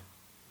right.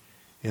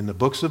 In the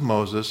books of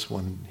Moses,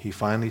 when he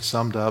finally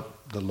summed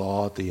up the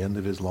law at the end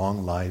of his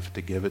long life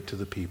to give it to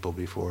the people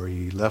before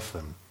he left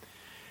them,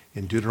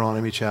 in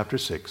Deuteronomy chapter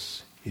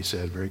 6, he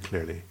said very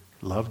clearly,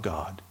 love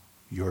God,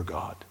 your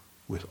God,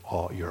 with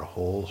all your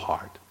whole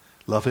heart.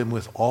 Love him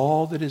with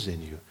all that is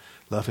in you.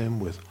 Love him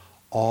with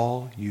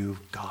all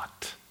you've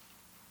got.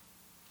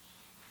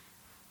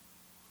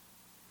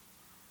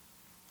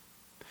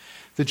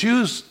 The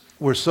Jews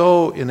were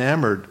so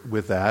enamored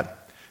with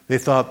that, they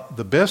thought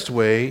the best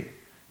way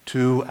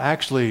to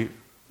actually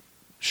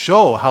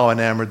show how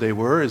enamored they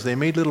were is they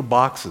made little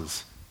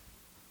boxes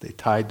they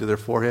tied to their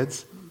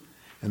foreheads,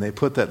 and they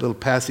put that little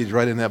passage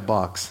right in that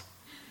box.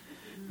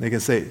 They can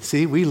say,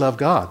 see, we love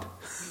God.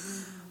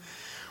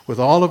 With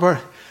all of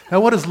our... Now,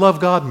 what does love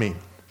God mean?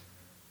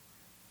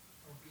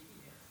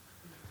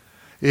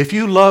 If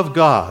you love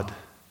God,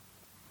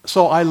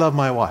 so I love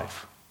my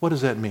wife, what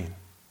does that mean?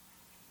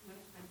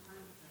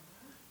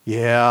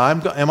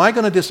 Yeah, am I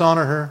going to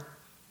dishonor her?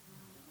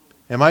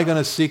 Am I going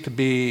to seek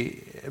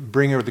to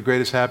bring her the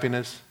greatest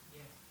happiness?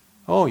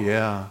 Oh,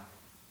 yeah.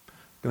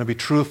 Going to be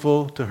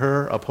truthful to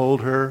her,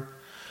 uphold her.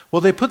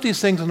 Well, they put these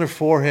things on their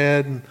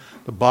forehead, and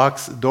the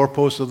box,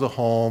 doorposts of the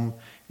home,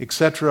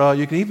 etc.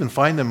 You can even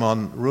find them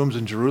on rooms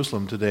in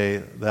Jerusalem today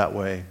that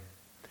way.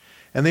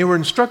 And they were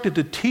instructed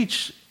to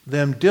teach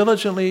them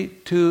diligently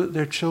to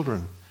their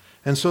children.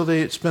 And so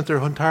they spent their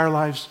entire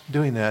lives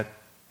doing that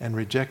and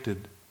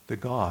rejected the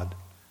God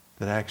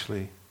that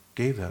actually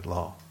gave that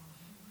law.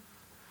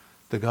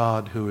 The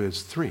God who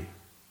is three.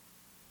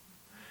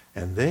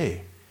 And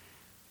they,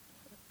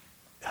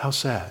 how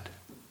sad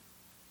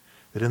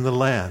that in the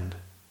land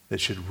that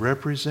should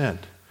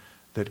represent,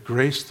 that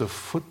grace the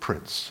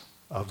footprints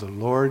of the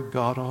Lord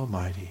God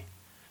Almighty,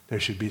 there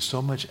should be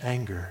so much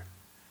anger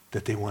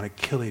that they want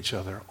to kill each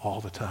other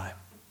all the time.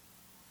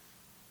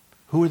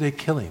 Who are they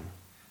killing?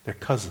 Their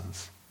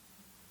cousins.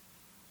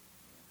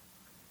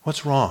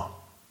 What's wrong?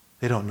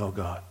 They don't know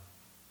God.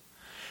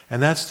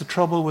 And that's the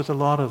trouble with a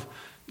lot of,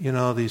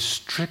 these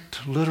strict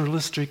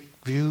literalistic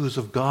views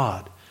of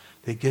God.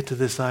 They get to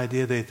this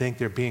idea they think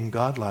they're being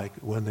godlike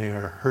when they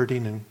are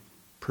hurting and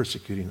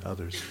persecuting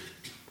others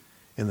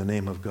in the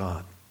name of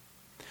God.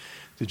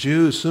 The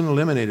Jews soon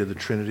eliminated the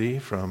Trinity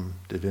from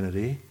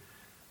divinity.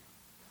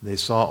 They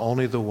saw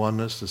only the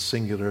oneness, the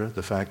singular,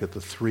 the fact that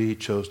the three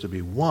chose to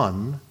be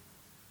one.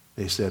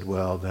 They said,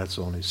 well, that's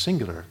only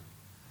singular.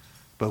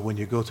 But when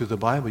you go through the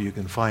Bible, you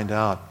can find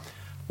out,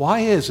 why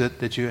is it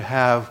that you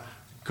have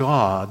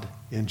God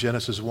in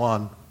Genesis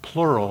 1,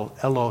 plural,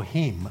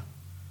 Elohim,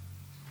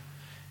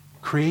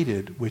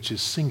 created, which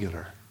is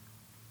singular?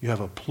 You have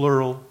a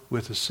plural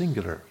with a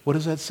singular. What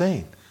is that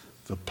saying?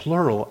 The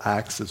plural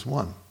acts as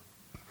one.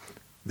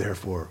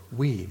 Therefore,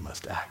 we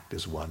must act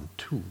as one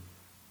too,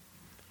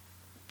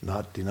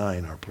 not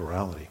denying our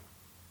plurality.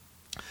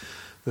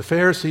 The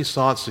Pharisees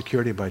sought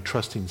security by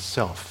trusting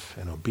self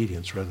and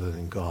obedience rather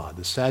than God.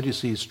 The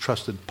Sadducees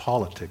trusted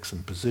politics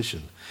and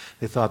position.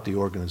 They thought the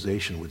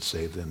organization would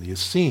save them. The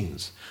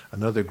Essenes,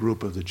 another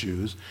group of the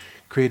Jews,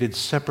 created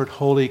separate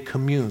holy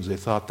communes. They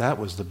thought that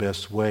was the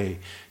best way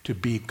to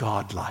be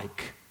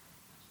godlike.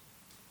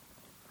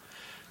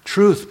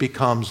 Truth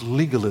becomes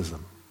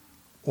legalism,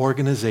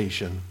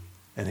 organization,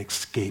 and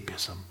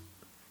escapism.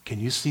 Can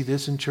you see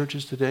this in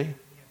churches today?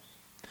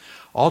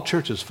 All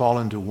churches fall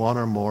into one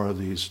or more of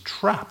these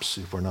traps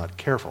if we're not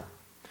careful.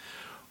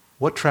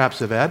 What traps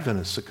have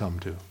Adventists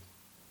succumbed to?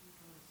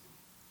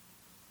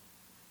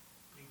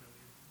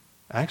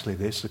 Actually,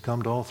 they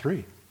succumbed to all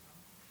three.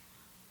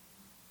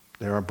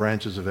 There are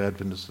branches of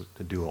Adventists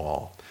that do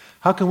all.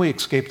 How can we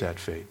escape that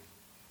fate?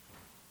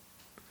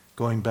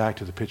 Going back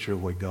to the picture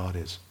of what God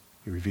is.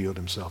 He revealed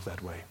himself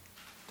that way.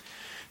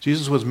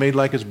 Jesus was made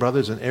like his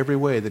brothers in every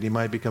way that he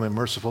might become a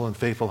merciful and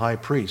faithful high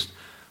priest.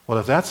 Well,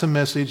 if that's a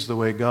message the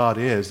way God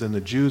is, then the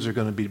Jews are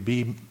going to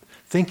be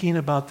thinking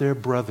about their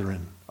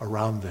brethren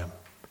around them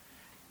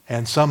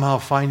and somehow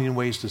finding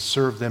ways to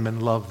serve them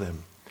and love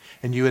them.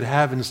 And you would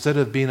have, instead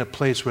of being a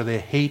place where they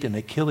hate and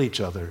they kill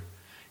each other,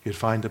 you'd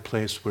find a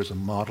place where there's a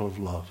model of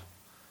love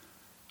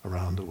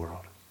around the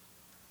world.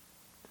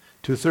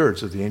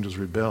 2/3 of the angels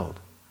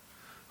rebelled.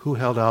 Who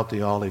held out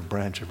the olive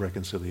branch of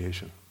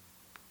reconciliation?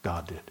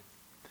 God did.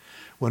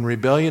 When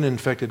rebellion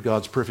infected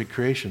God's perfect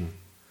creation,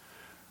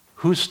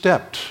 who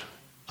stepped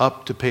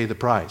up to pay the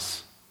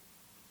price?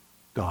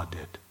 God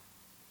did.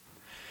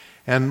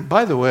 And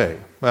by the way,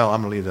 well,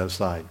 I'm going to leave that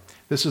aside.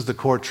 This is the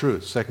core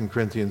truth, 2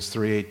 Corinthians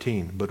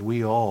 3:18. But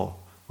we all,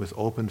 with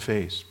open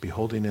face,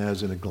 beholding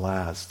as in a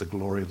glass the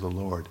glory of the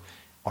Lord,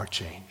 are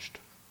changed.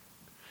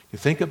 You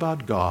think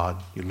about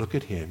God, you look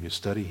at him, you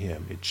study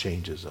him, it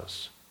changes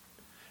us.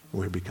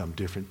 We become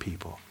different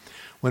people.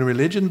 When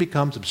religion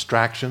becomes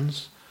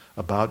abstractions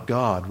about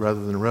God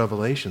rather than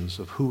revelations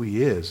of who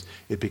he is,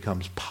 it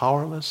becomes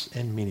powerless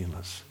and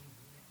meaningless.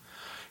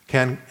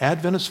 Can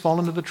Adventists fall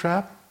into the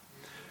trap?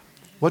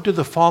 What do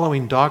the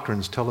following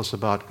doctrines tell us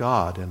about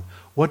God, and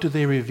what do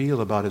they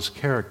reveal about his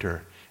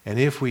character? And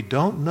if we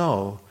don't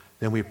know,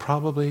 then we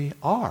probably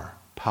are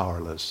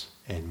powerless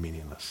and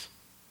meaningless.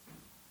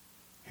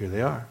 Here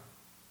they are.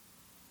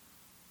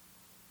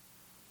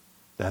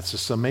 That's a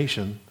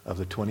summation of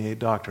the 28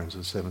 doctrines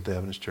of the Seventh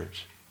Adventist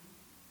Church.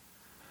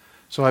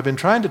 So I've been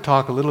trying to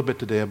talk a little bit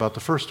today about the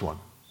first one,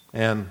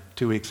 and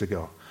 2 weeks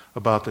ago,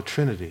 about the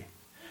Trinity.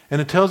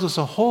 And it tells us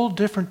a whole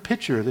different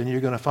picture than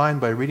you're going to find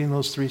by reading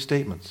those 3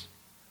 statements.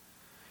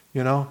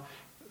 You know,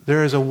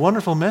 there is a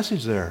wonderful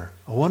message there,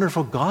 a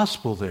wonderful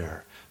gospel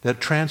there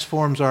that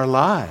transforms our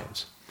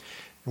lives.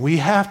 We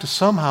have to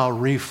somehow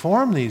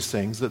reform these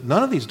things, that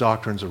none of these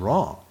doctrines are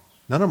wrong.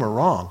 None of them are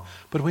wrong.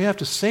 But we have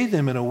to say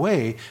them in a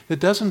way that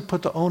doesn't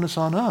put the onus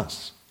on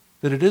us,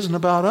 that it isn't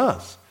about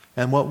us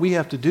and what we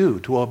have to do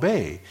to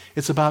obey.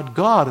 It's about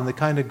God and the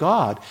kind of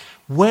God.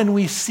 When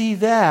we see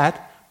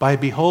that, by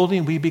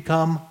beholding, we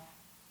become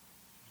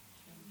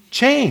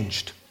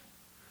changed.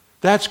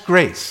 That's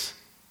grace.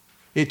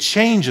 It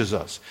changes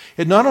us.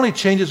 It not only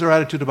changes our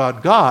attitude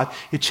about God,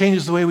 it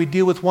changes the way we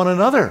deal with one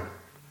another,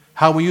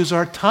 how we use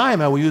our time,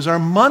 how we use our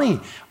money,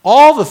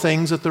 all the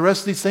things that the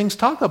rest of these things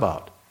talk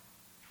about.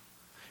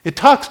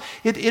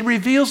 It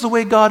reveals the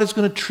way God is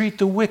going to treat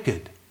the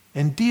wicked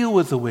and deal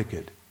with the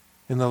wicked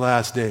in the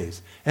last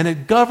days. And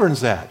it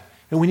governs that.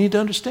 And we need to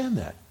understand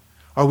that.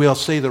 Or we'll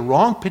say the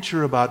wrong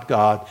picture about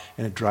God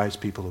and it drives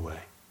people away.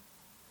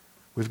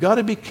 We've got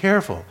to be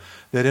careful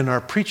that in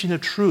our preaching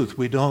of truth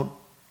we don't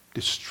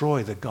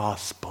destroy the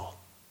gospel,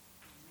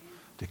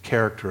 the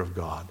character of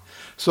God.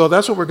 So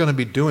that's what we're going to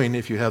be doing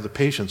if you have the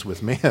patience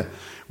with me.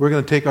 We're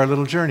going to take our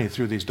little journey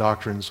through these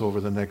doctrines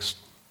over the next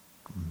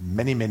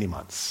many, many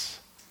months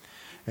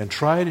and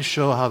try to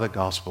show how the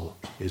gospel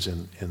is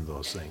in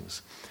those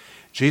things.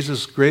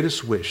 Jesus'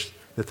 greatest wish,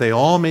 that they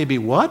all may be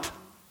what?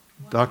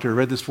 Doctor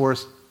read this for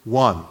us.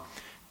 One.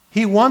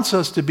 He wants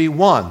us to be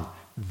one.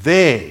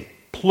 They,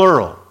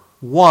 plural,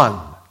 one.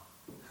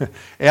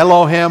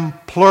 Elohim,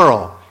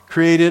 plural,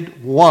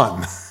 created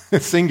one,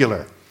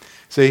 singular.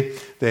 See,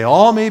 they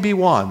all may be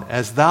one,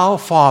 as thou,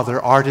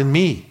 Father, art in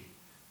me,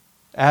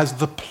 as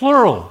the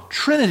plural,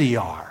 Trinity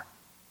are.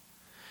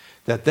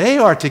 That they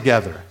are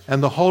together,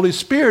 and the Holy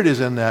Spirit is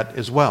in that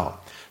as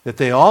well. That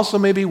they also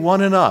may be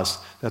one in us,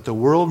 that the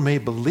world may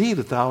believe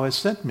that thou hast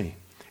sent me.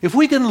 If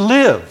we can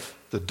live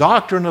the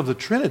doctrine of the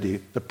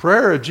Trinity, the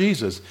prayer of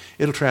Jesus,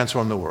 it'll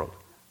transform the world.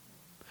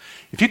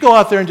 If you go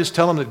out there and just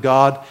tell them that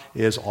God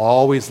is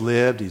always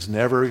lived, he's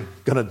never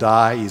going to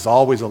die, he's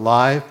always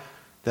alive,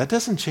 that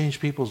doesn't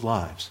change people's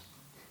lives.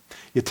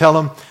 You tell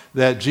them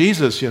that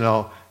Jesus,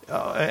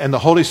 and the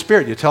Holy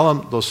Spirit, you tell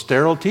them those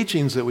sterile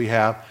teachings that we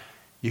have,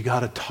 you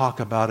got to talk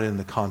about it in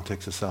the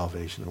context of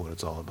salvation and what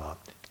it's all about.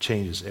 It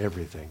changes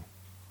everything.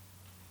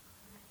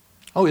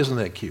 Oh, isn't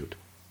that cute?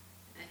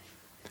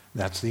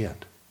 That's the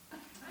end.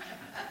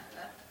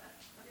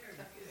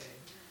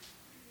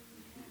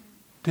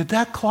 Did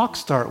that clock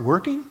start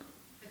working?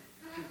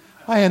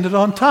 I ended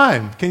on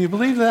time. Can you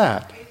believe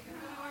that?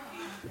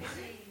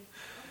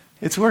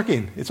 It's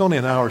working. It's only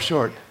an hour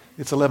short.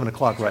 It's 11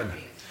 o'clock right now.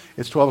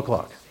 It's 12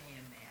 o'clock.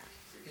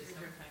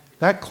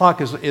 That clock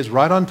is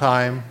right on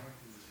time.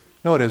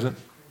 No, it isn't.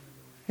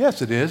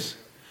 Yes, it is.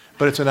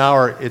 But it's an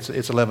hour. It's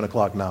 11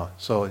 o'clock now,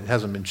 so it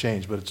hasn't been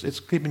changed, but it's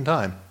keeping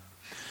time.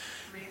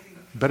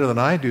 Better than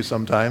I do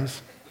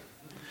sometimes.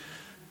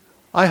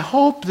 I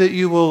hope that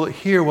you will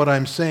hear what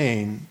I'm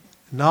saying,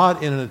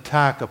 not in an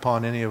attack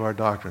upon any of our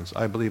doctrines.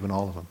 I believe in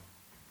all of them.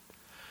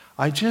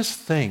 I just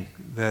think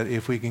that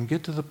if we can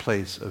get to the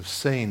place of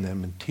saying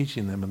them and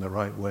teaching them in the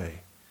right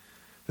way,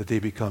 that they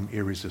become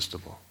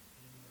irresistible.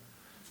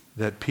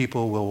 That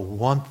people will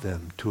want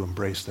them to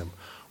embrace them.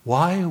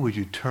 Why would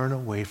you turn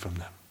away from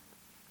them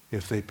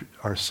if they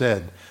are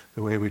said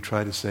the way we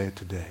try to say it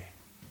today?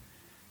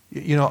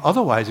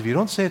 Otherwise, if you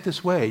don't say it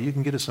this way, you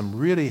can get into some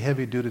really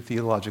heavy-duty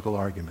theological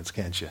arguments,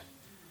 can't you?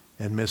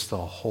 And miss the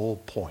whole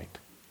point.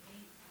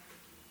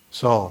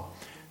 So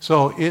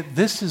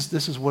this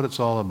is what it's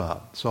all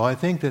about. So I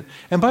think that,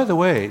 and by the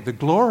way, the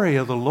glory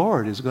of the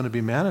Lord is going to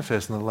be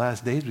manifest in the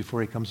last days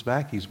before he comes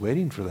back. He's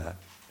waiting for that.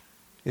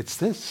 It's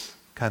this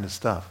kind of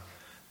stuff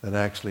that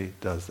actually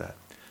does that.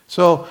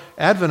 So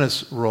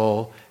Adventist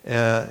role,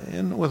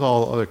 and with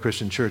all other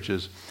Christian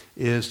churches,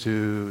 is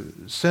to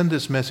send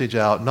this message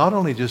out, not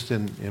only just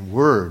in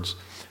words,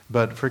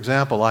 but for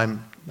example,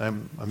 I'm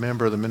a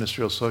member of the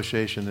Ministerial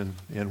Association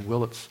in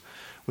Willits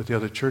with the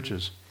other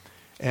churches.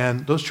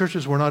 And those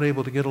churches were not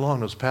able to get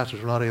along. Those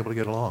pastors were not able to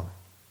get along.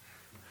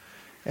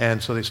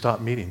 And so they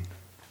stopped meeting.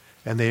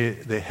 And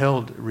they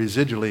held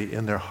residually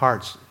in their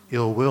hearts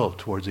ill will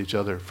towards each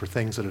other for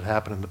things that had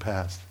happened in the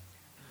past.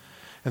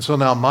 And so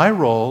now my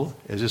role,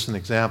 as just an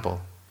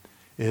example,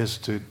 is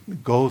to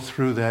go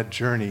through that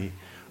journey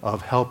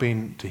of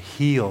helping to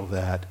heal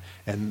that,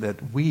 and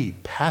that we,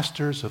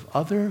 pastors of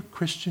other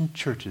Christian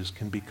churches,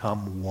 can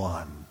become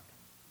one.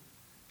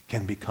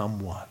 Can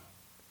become one.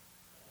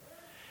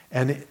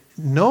 And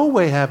no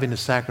way having to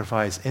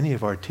sacrifice any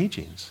of our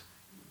teachings.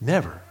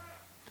 Never.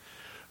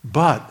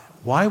 But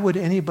why would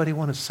anybody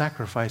want to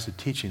sacrifice a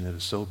teaching that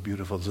is so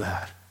beautiful as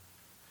that?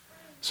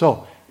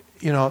 So,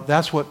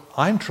 that's what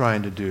I'm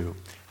trying to do.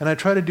 And I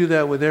try to do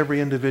that with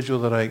every individual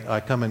that I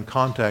come in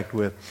contact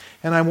with.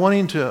 And I'm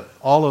wanting to,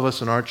 all of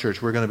us in our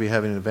church, we're going to be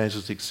having an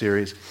evangelistic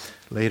series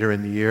later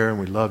in the year, and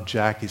we love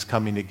Jack. He's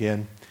coming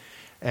again.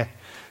 And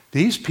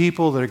these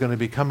people that are going to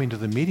be coming to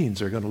the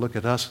meetings are going to look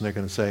at us and they're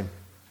going to say,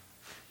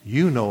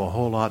 you know a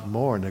whole lot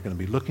more, and they're going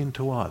to be looking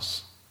to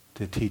us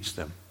to teach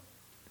them,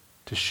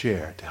 to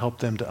share, to help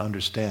them to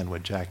understand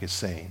what Jack is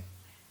saying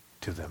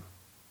to them.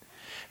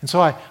 And so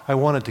I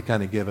wanted to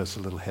kind of give us a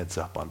little heads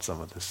up on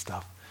some of this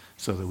stuff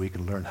so that we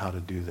can learn how to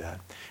do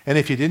that. And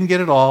if you didn't get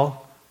it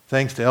all,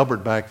 thanks to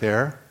Albert back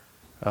there,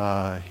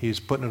 he's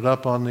putting it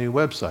up on the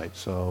website.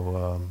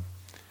 So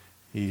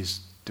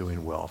he's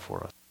doing well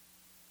for us.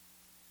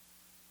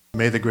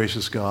 May the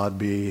gracious God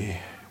be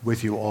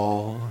with you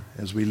all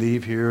as we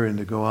leave here and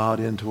to go out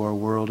into our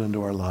world,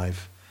 into our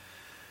life,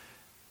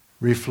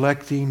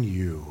 reflecting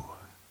you,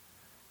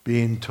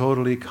 being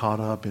totally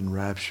caught up in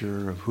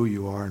rapture of who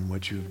you are and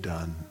what you've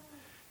done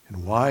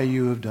and why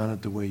you have done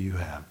it the way you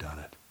have done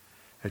it,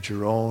 at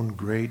your own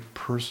great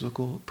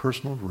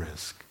personal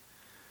risk,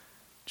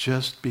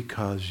 just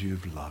because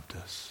you've loved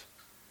us.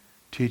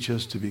 Teach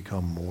us to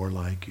become more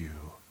like you,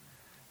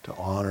 to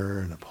honor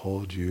and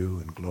uphold you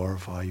and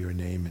glorify your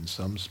name in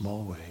some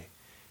small way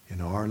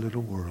in our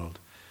little world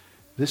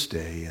this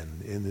day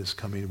and in this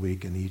coming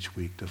week and each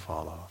week to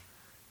follow.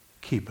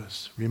 Keep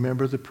us.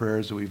 Remember the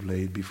prayers that we've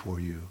laid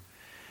before you,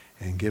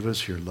 and give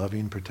us your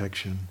loving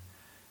protection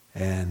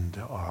and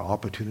our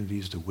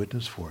opportunities to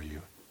witness for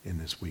you in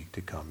this week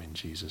to come. In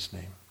Jesus'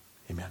 name,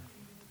 amen.